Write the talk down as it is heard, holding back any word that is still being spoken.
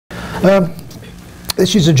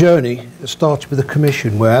This is a journey that started with a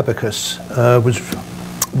commission where Abacus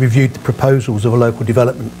reviewed the proposals of a local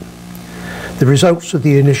development. The results of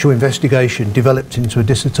the initial investigation developed into a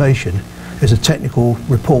dissertation as a technical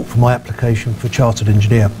report for my application for Chartered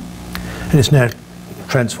Engineer, and it's now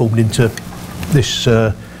transformed into this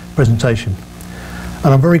presentation. And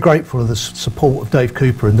I'm very grateful for the support of Dave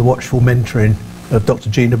Cooper and the watchful mentoring of Dr.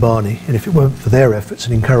 Gina Barney, and if it weren't for their efforts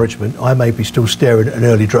and encouragement, I may be still staring at an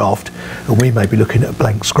early draft and we may be looking at a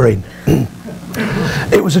blank screen.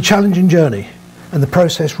 It was a challenging journey, and the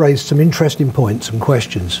process raised some interesting points and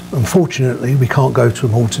questions. Unfortunately, we can't go to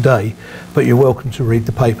them all today, but you're welcome to read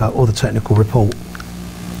the paper or the technical report.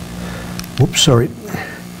 Whoops, sorry.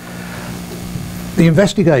 The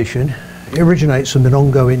investigation originates from an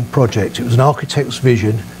ongoing project. It was an architect's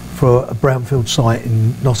vision for a brownfield site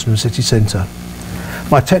in Nottingham city centre.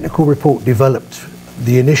 My technical report developed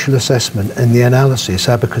the initial assessment and the analysis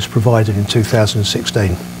Abacus provided in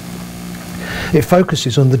 2016. It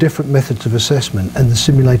focuses on the different methods of assessment and the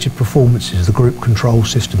simulated performances the group control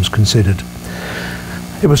systems considered.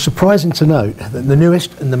 It was surprising to note that the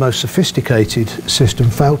newest and the most sophisticated system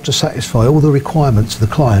failed to satisfy all the requirements of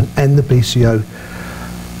the client and the BCO.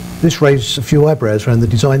 This raised a few eyebrows around the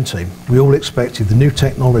design team. We all expected the new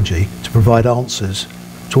technology to provide answers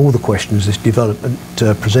to all the questions this development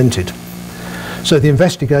presented. So the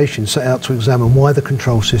investigation set out to examine why the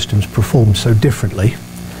control systems performed so differently.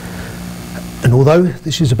 And although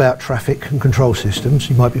this is about traffic and control systems,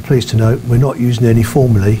 you might be pleased to note we're not using any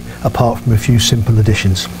formulae apart from a few simple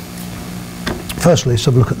additions. Firstly, let's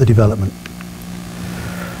have a look at the development.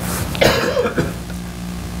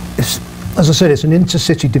 As I said, it's an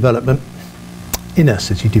intercity development, inner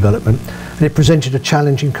city development, and it presented a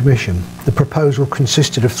challenging commission. The proposal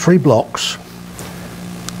consisted of 3 blocks.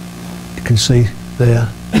 You can see there,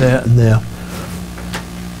 there and there,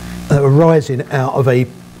 that were rising out of a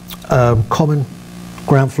common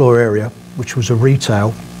ground floor area, which was a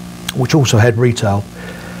retail, which also had retail,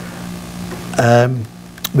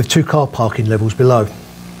 with 2 car parking levels below.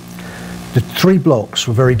 The 3 blocks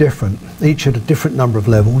were very different. Each had a different number of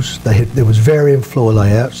levels. There was varying floor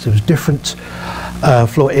layouts. There was different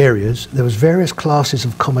floor areas. There was various classes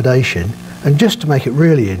of accommodation. And just to make it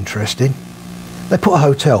really interesting, they put a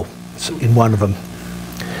hotel in one of them.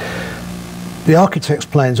 The architect's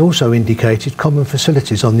plans also indicated common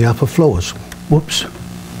facilities on the upper floors. Whoops.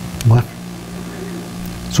 What?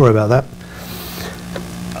 Sorry about that.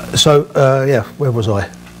 So, yeah, where was I?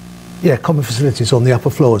 Yeah, common facilities on the upper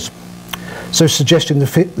floors. So suggesting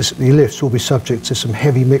the lifts will be subject to some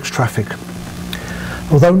heavy mixed traffic.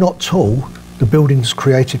 Although not tall, the buildings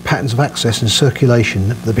created patterns of access and circulation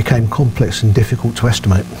that became complex and difficult to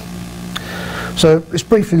estimate. So let's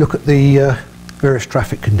briefly look at the various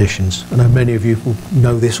traffic conditions. I know many of you will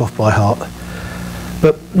know this off by heart,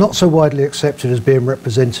 but not so widely accepted as being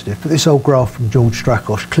representative, but this old graph from George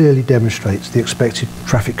Strakosch clearly demonstrates the expected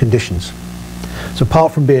traffic conditions. So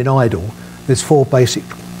apart from being idle, there's 4 basic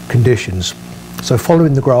conditions. So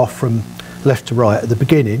following the graph from left to right, at the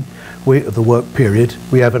beginning of the work period,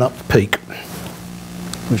 we have an up peak,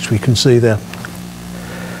 which we can see there.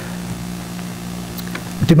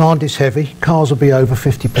 Demand is heavy, cars will be over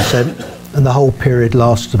 50%, and the whole period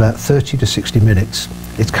lasts about 30 to 60 minutes.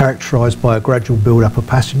 It's characterised by a gradual build-up of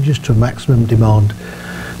passengers to a maximum demand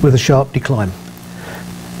with a sharp decline.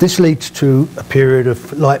 This leads to a period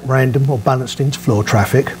of light random or balanced interfloor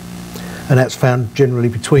traffic, and that's found generally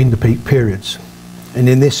between the peak periods. And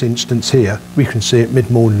in this instance here, we can see it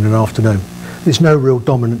mid-morning and afternoon. There's no real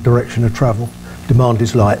dominant direction of travel. Demand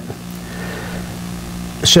is light.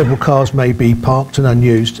 Several cars may be parked and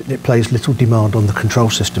unused, and it plays little demand on the control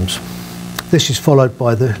systems. This is followed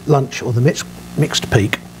by the lunch or the mixed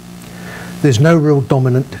peak. There's no real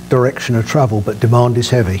dominant direction of travel, but demand is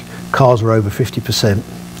heavy. Cars are over 50%.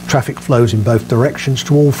 Traffic flows in both directions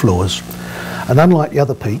to all floors. And unlike the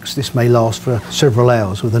other peaks, this may last for several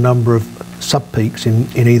hours with a number of sub-peaks in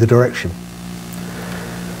either direction.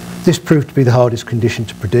 This proved to be the hardest condition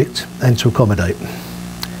to predict and to accommodate.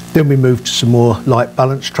 Then we moved to some more light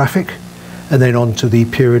balanced traffic, and then on to the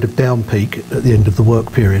period of down peak at the end of the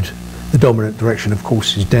work period. The dominant direction, of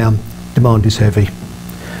course, is down, demand is heavy.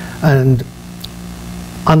 And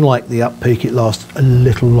unlike the up peak, it lasts a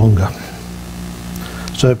little longer.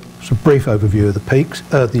 So it's a brief overview of the peaks,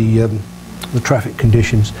 the traffic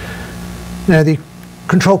conditions. Now the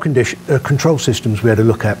control systems we had to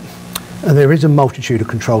look at, and there is a multitude of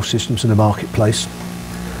control systems in the marketplace.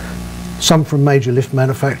 Some from major lift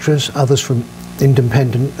manufacturers, others from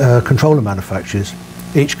independent controller manufacturers.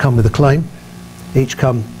 Each come with a claim, each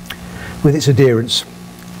come with its adherents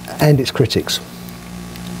and its critics.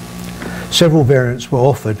 Several variants were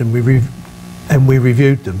offered and we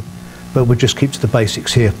reviewed them, but we'll just keep to the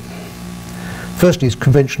basics here. Firstly is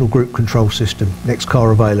conventional group control system, next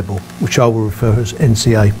car available, which I will refer as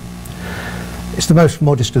NCA. It's the most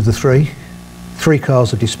modest of the three. Lift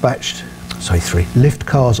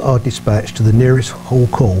cars are dispatched to the nearest hall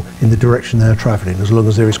call in the direction they are travelling, as long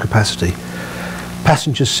as there is capacity.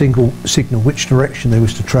 Passengers signal which direction they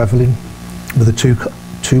wish to travel in with a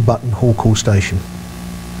two-button hall call station.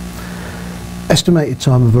 Estimated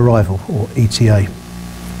time of arrival, or ETA.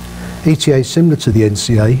 ETA is similar to the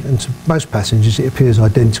NCA, and to most passengers it appears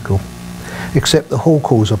identical, except the hall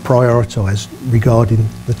calls are prioritised regarding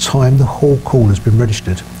the time the hall call has been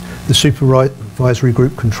registered. The supervisory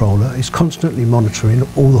group controller is constantly monitoring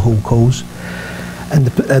all the hall calls and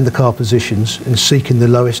the car positions and seeking the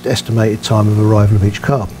lowest estimated time of arrival of each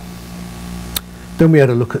car. Then we had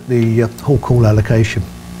a look at the hall call allocation,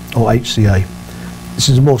 or HCA. This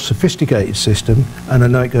is a more sophisticated system, and I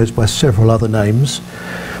know it goes by several other names,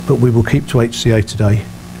 but we will keep to HCA today.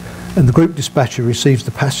 And the group dispatcher receives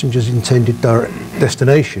the passenger's intended direct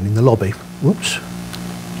destination in the lobby. Whoops,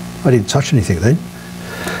 I didn't touch anything then.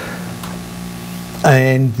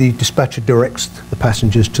 And the dispatcher directs the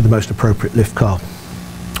passengers to the most appropriate lift car.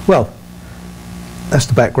 Well, that's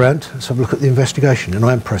the background. Let's have a look at the investigation, and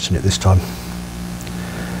I am pressing it this time.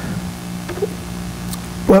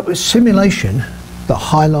 Well, it was simulation that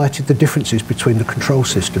highlighted the differences between the control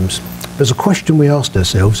systems. There's a question we asked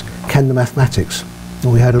ourselves: can the mathematics?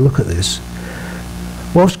 And we had a look at this.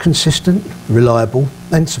 Whilst consistent, reliable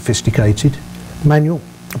and sophisticated,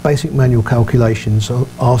 basic manual calculations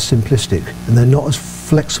are simplistic, and they're not as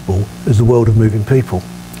flexible as the world of moving people.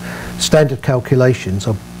 Standard calculations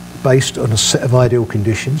are based on a set of ideal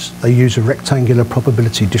conditions. They use a rectangular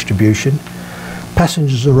probability distribution.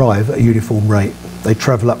 Passengers arrive at a uniform rate. They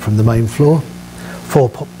travel up from the main floor. Floor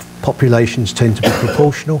populations tend to be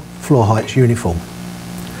proportional, floor heights uniform.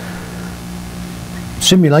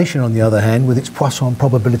 Simulation, on the other hand, with its Poisson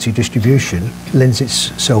probability distribution, lends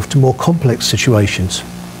itself to more complex situations,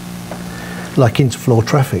 like interfloor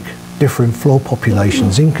traffic, differing floor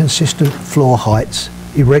populations, inconsistent floor heights,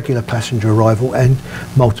 irregular passenger arrival, and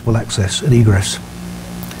multiple access and egress.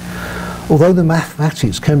 Although the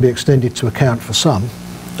mathematics can be extended to account for some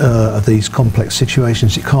of these complex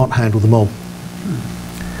situations, it can't handle them all.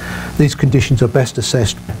 These conditions are best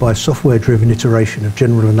assessed by software-driven iteration of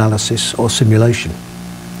general analysis or simulation.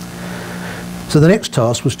 So the next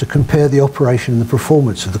task was to compare the operation and the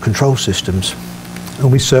performance of the control systems,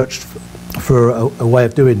 and we searched for a way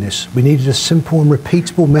of doing this. We needed a simple and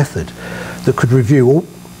repeatable method that could review all...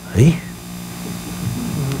 Hey?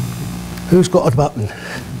 Who's got a button?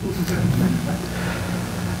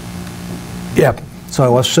 Yeah, so I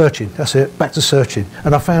was searching, that's it, back to searching,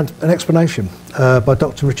 and I found an explanation by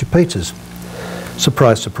Dr. Richard Peters.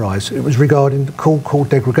 Surprise, surprise, it was regarding the call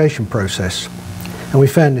degradation process, and we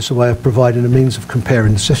found this a way of providing a means of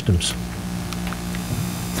comparing the systems.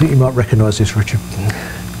 I think you might recognise this, Richard.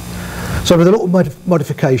 So with a little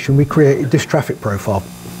modification, we created this traffic profile.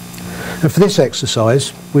 And for this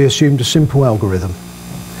exercise, we assumed a simple algorithm.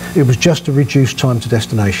 It was just to reduce time to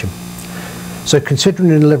destination. So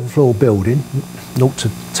considering an 11th floor building, 0 to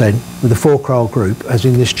 10, with a 4-car group, as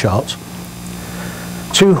in this chart,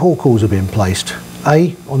 2 hall calls are being placed.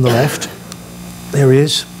 A on the left, there he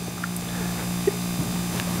is,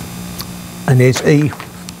 and there's E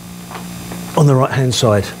on the right hand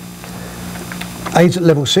side. A's at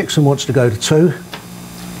level 6 and wants to go to 2,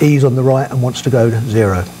 E's on the right and wants to go to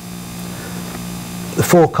 0. The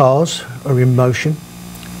 4 cars are in motion.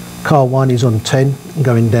 Car 1 is on 10 and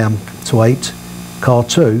going down to 8. Car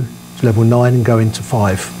 2 is level 9 and going to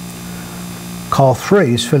 5. Car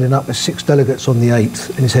 3 is filling up with 6 delegates on the 8th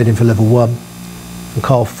and is heading for level 1. And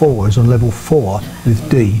car 4 is on level 4 with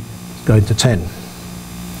D going to 10.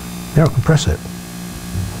 Now I can press it.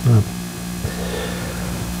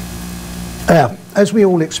 As we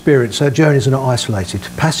all experience, our journeys are not isolated.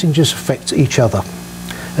 Passengers affect each other.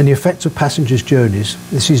 And the effect of passengers' journeys,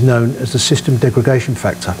 this is known as the system degradation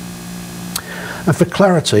factor. And for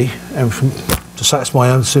clarity, and to satisfy my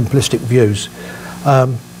own simplistic views, I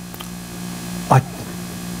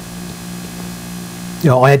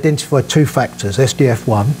identified 2 factors,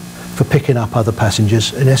 SDF1 for picking up other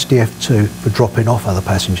passengers and SDF2 for dropping off other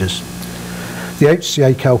passengers. The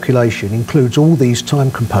HCA calculation includes all these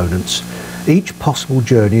time components. Each possible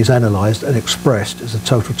journey is analysed and expressed as the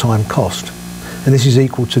total time cost, and this is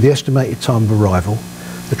equal to the estimated time of arrival,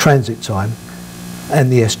 the transit time,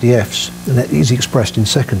 and the SDFs, and that is expressed in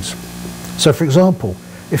seconds. So for example,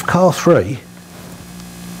 if car 3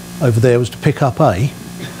 over there was to pick up A,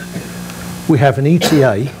 we have an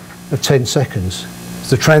ETA of 10 seconds.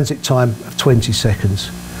 The transit time of 20 seconds.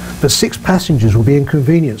 But 6 passengers will be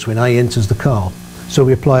inconvenienced when A enters the car, so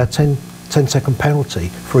we apply a 10-second penalty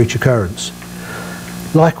for each occurrence.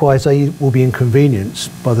 Likewise, A will be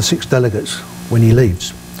inconvenienced by the 6 delegates when he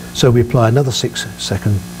leaves, so we apply another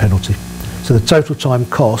 6-second penalty. So the total time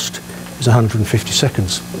cost is 150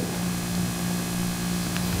 seconds.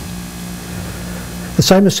 The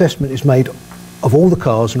same assessment is made of all the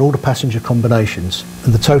cars and all the passenger combinations,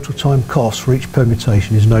 and the total time cost for each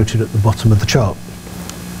permutation is noted at the bottom of the chart.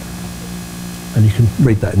 And you can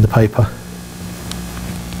read that in the paper.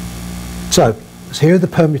 So here are the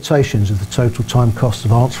permutations of the total time cost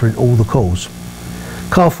of answering all the calls.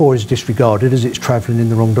 Car 4 is disregarded as it's travelling in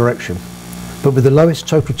the wrong direction. But with the lowest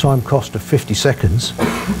total time cost of 50 seconds,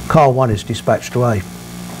 car 1 is dispatched to A.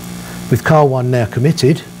 With car 1 now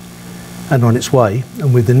committed and on its way,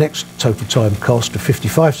 and with the next total time cost of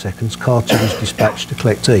 55 seconds, car 2 is dispatched to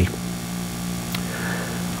collect E.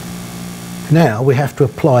 Now we have to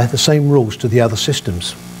apply the same rules to the other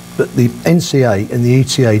systems, but the NCA and the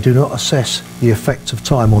ETA do not assess the effect of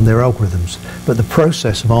time on their algorithms, but the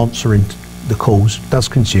process of answering the calls does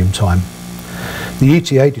consume time. The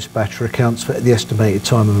ETA dispatcher accounts for the estimated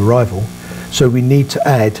time of arrival, so we need to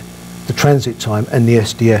add the transit time and the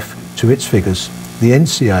SDF to its figures. The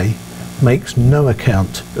NCA makes no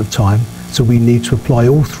account of time, so we need to apply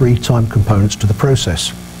all 3 time components to the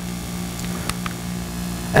process.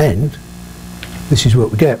 And this is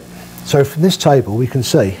what we get. So from this table we can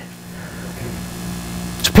see,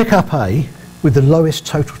 to pick up A with the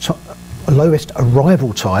lowest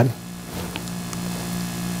arrival time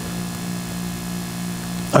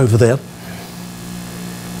over there,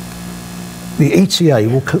 the ETA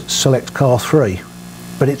will select car 3,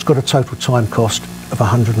 but it's got a total time cost of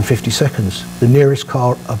 150 seconds. The nearest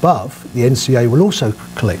car above, the NCA, will also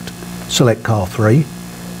select car 3,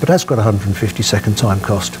 but that's got a 150-second time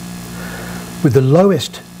cost. With the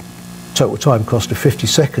lowest total time cost of 50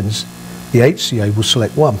 seconds, the HCA will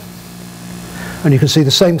select 1. And you can see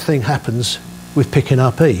the same thing happens with picking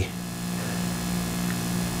up E.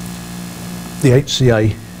 The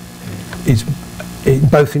HCA is, in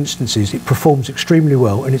both instances, it performs extremely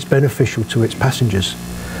well and it's beneficial to its passengers.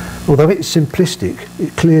 Although it is simplistic,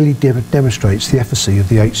 it clearly demonstrates the efficacy of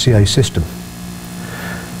the HCA system.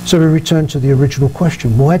 So we return to the original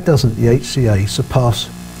question, why doesn't the HCA surpass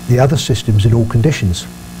the other systems in all conditions?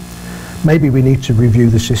 Maybe we need to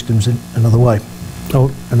review the systems in another way.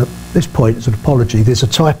 Oh, and at this point, as an apology, there's a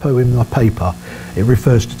typo in my paper. It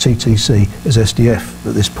refers to TTC as SDF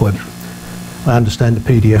at this point. I understand the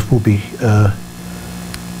PDF will be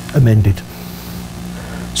amended.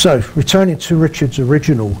 So, returning to Richard's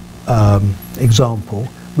original example,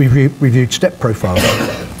 we reviewed step profiles.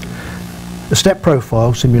 The step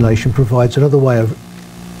profile simulation provides another way of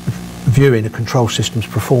viewing a control system's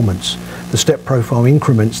performance. The step profile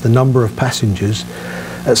increments the number of passengers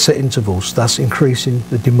at set intervals, thus increasing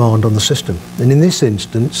the demand on the system. And in this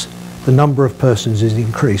instance, the number of persons is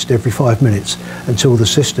increased every 5 minutes until the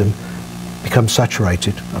system becomes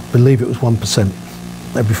saturated. I believe it was 1%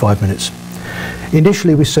 every 5 minutes.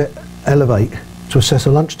 Initially, we set Elevate to assess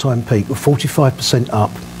a lunchtime peak of 45%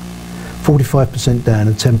 up, 45% down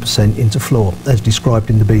and 10% into floor, as described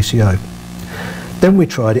in the BCO. Then we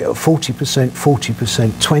tried it at 40%,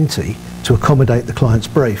 40%, 20 to accommodate the client's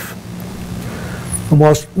brief. And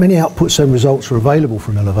whilst many outputs and results are available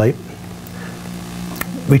from Elevate,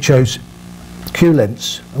 we chose queue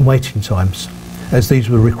lengths and waiting times, as these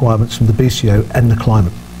were requirements from the BCO and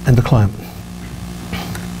the client.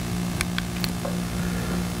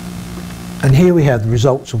 And here we have the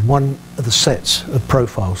results of one of the sets of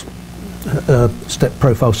profiles, step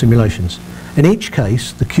profile simulations. In each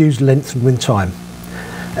case, the queues lengthened with time,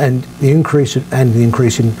 and the increase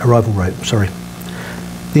in arrival rate.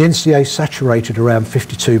 The NCA saturated around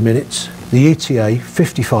 52 minutes, the ETA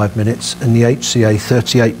 55 minutes, and the HCA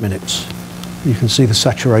 38 minutes. You can see the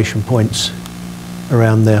saturation points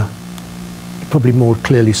around there, probably more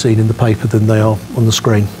clearly seen in the paper than they are on the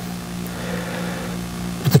screen.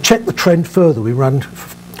 But to check the trend further, we ran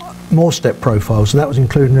more step profiles, and that was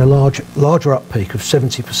including a larger up peak of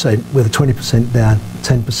 70% with a 20% down,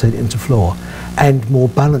 10% into floor, and more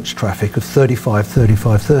balanced traffic of 35,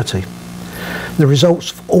 35, 30. The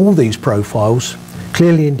results of all these profiles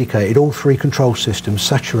clearly indicated all 3 control systems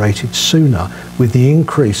saturated sooner with the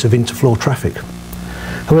increase of interfloor traffic.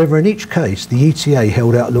 However, in each case, the ETA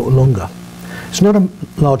held out a little longer. It's not a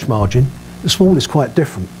large margin. The small is quite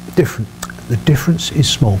different. The difference is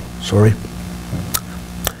small. Sorry.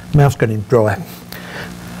 Mouth's getting dry.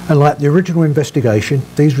 And like the original investigation,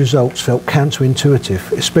 these results felt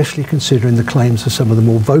counterintuitive, especially considering the claims of some of the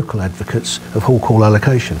more vocal advocates of haul call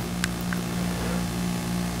allocation.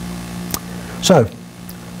 So,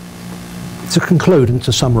 to conclude and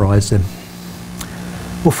to summarise then.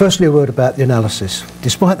 Well, firstly a word about the analysis.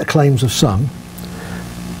 Despite the claims of some,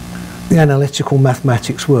 the analytical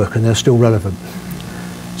mathematics work and they're still relevant.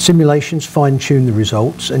 Simulations fine-tune the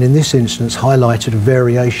results and in this instance highlighted a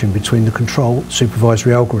variation between the control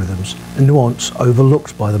supervisory algorithms, a nuance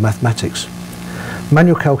overlooked by the mathematics.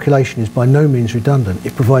 Manual calculation is by no means redundant.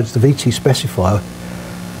 It provides the VT specifier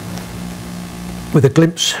with a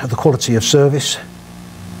glimpse of the quality of service,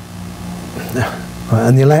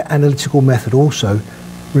 and the analytical method also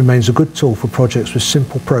remains a good tool for projects with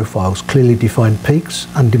simple profiles, clearly defined peaks,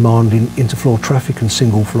 undemanding interfloor traffic and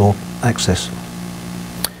single floor access.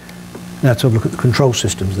 Now to have a look at the control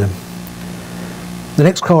systems then. The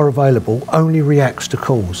next car available only reacts to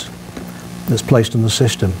calls that's placed on the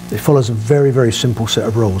system. It follows a very, very simple set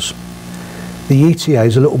of rules. The ETA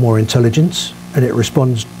is a little more intelligence and it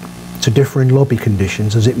responds to differing lobby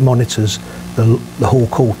conditions as it monitors the haul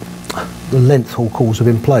call, the length haul calls have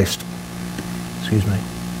been placed. Excuse me.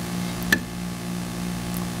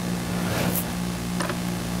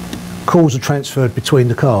 Calls are transferred between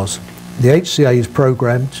the cars. The HCA is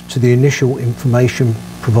programmed to the initial information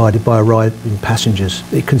provided by arriving passengers.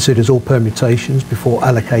 It considers all permutations before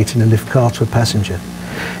allocating a lift car to a passenger.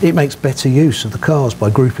 It makes better use of the cars by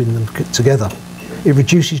grouping them together. It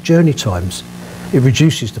reduces journey times. It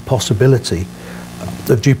reduces the possibility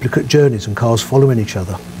of duplicate journeys and cars following each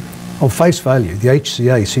other. On face value, the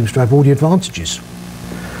HCA seems to have all the advantages.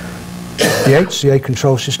 The HCA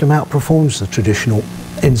control system outperforms the traditional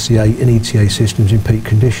NCA and ETA systems in peak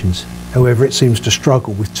conditions. However, it seems to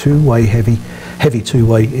struggle with heavy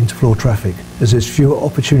two-way interfloor traffic, as there's fewer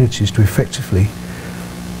opportunities to effectively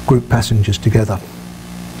group passengers together.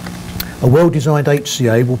 A well-designed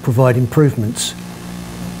HCA will provide improvements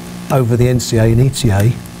over the NCA and ETA.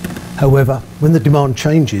 However, when the demand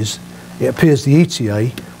changes, it appears the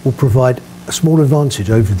ETA will provide a small advantage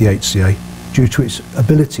over the HCA due to its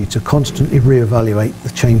ability to constantly re-evaluate the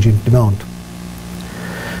changing demand.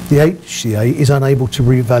 The HCA is unable to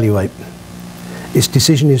re-evaluate. Its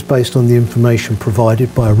decision is based on the information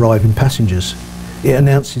provided by arriving passengers. It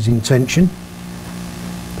announces intention,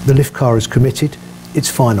 the lift car is committed, it's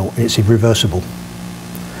final and it's irreversible.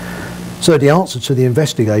 So the answer to the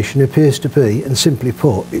investigation appears to be, and simply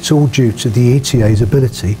put, it's all due to the ETA's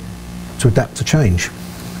ability to adapt to change.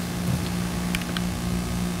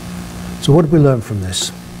 So what did we learn from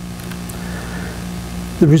this?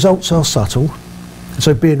 The results are subtle,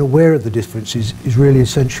 so being aware of the differences is really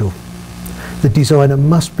essential. The designer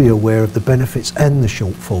must be aware of the benefits and the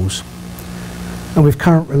shortfalls. And with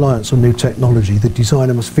current reliance on new technology, the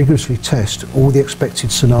designer must vigorously test all the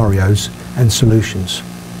expected scenarios and solutions.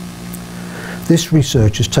 This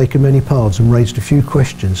research has taken many paths and raised a few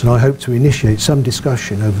questions, and I hope to initiate some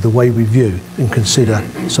discussion over the way we view and consider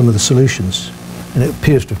some of the solutions. And it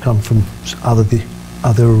appears to have come from other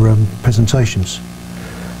presentations.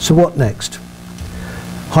 So what next?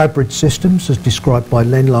 Hybrid systems as described by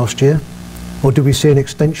Len last year? Or do we see an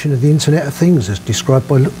extension of the Internet of Things as described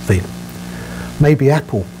by Lutfi? Maybe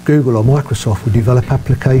Apple, Google or Microsoft will develop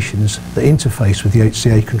applications that interface with the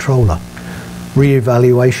HCA controller.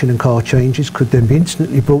 Re-evaluation and car changes could then be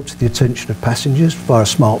instantly brought to the attention of passengers via a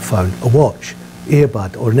smartphone, a watch,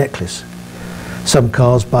 earbud or a necklace. Some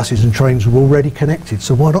cars, buses and trains are already connected,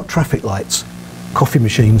 so why not traffic lights, coffee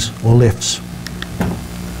machines or lifts?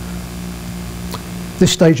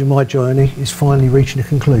 This stage of my journey is finally reaching a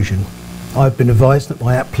conclusion. I've been advised that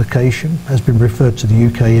my application has been referred to the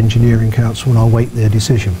UK Engineering Council and I'll wait their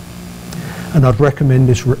decision. And I'd recommend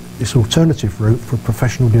this alternative route for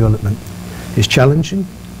professional development. It's challenging,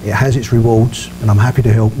 it has its rewards, and I'm happy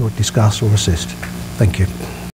to help or discuss or assist. Thank you.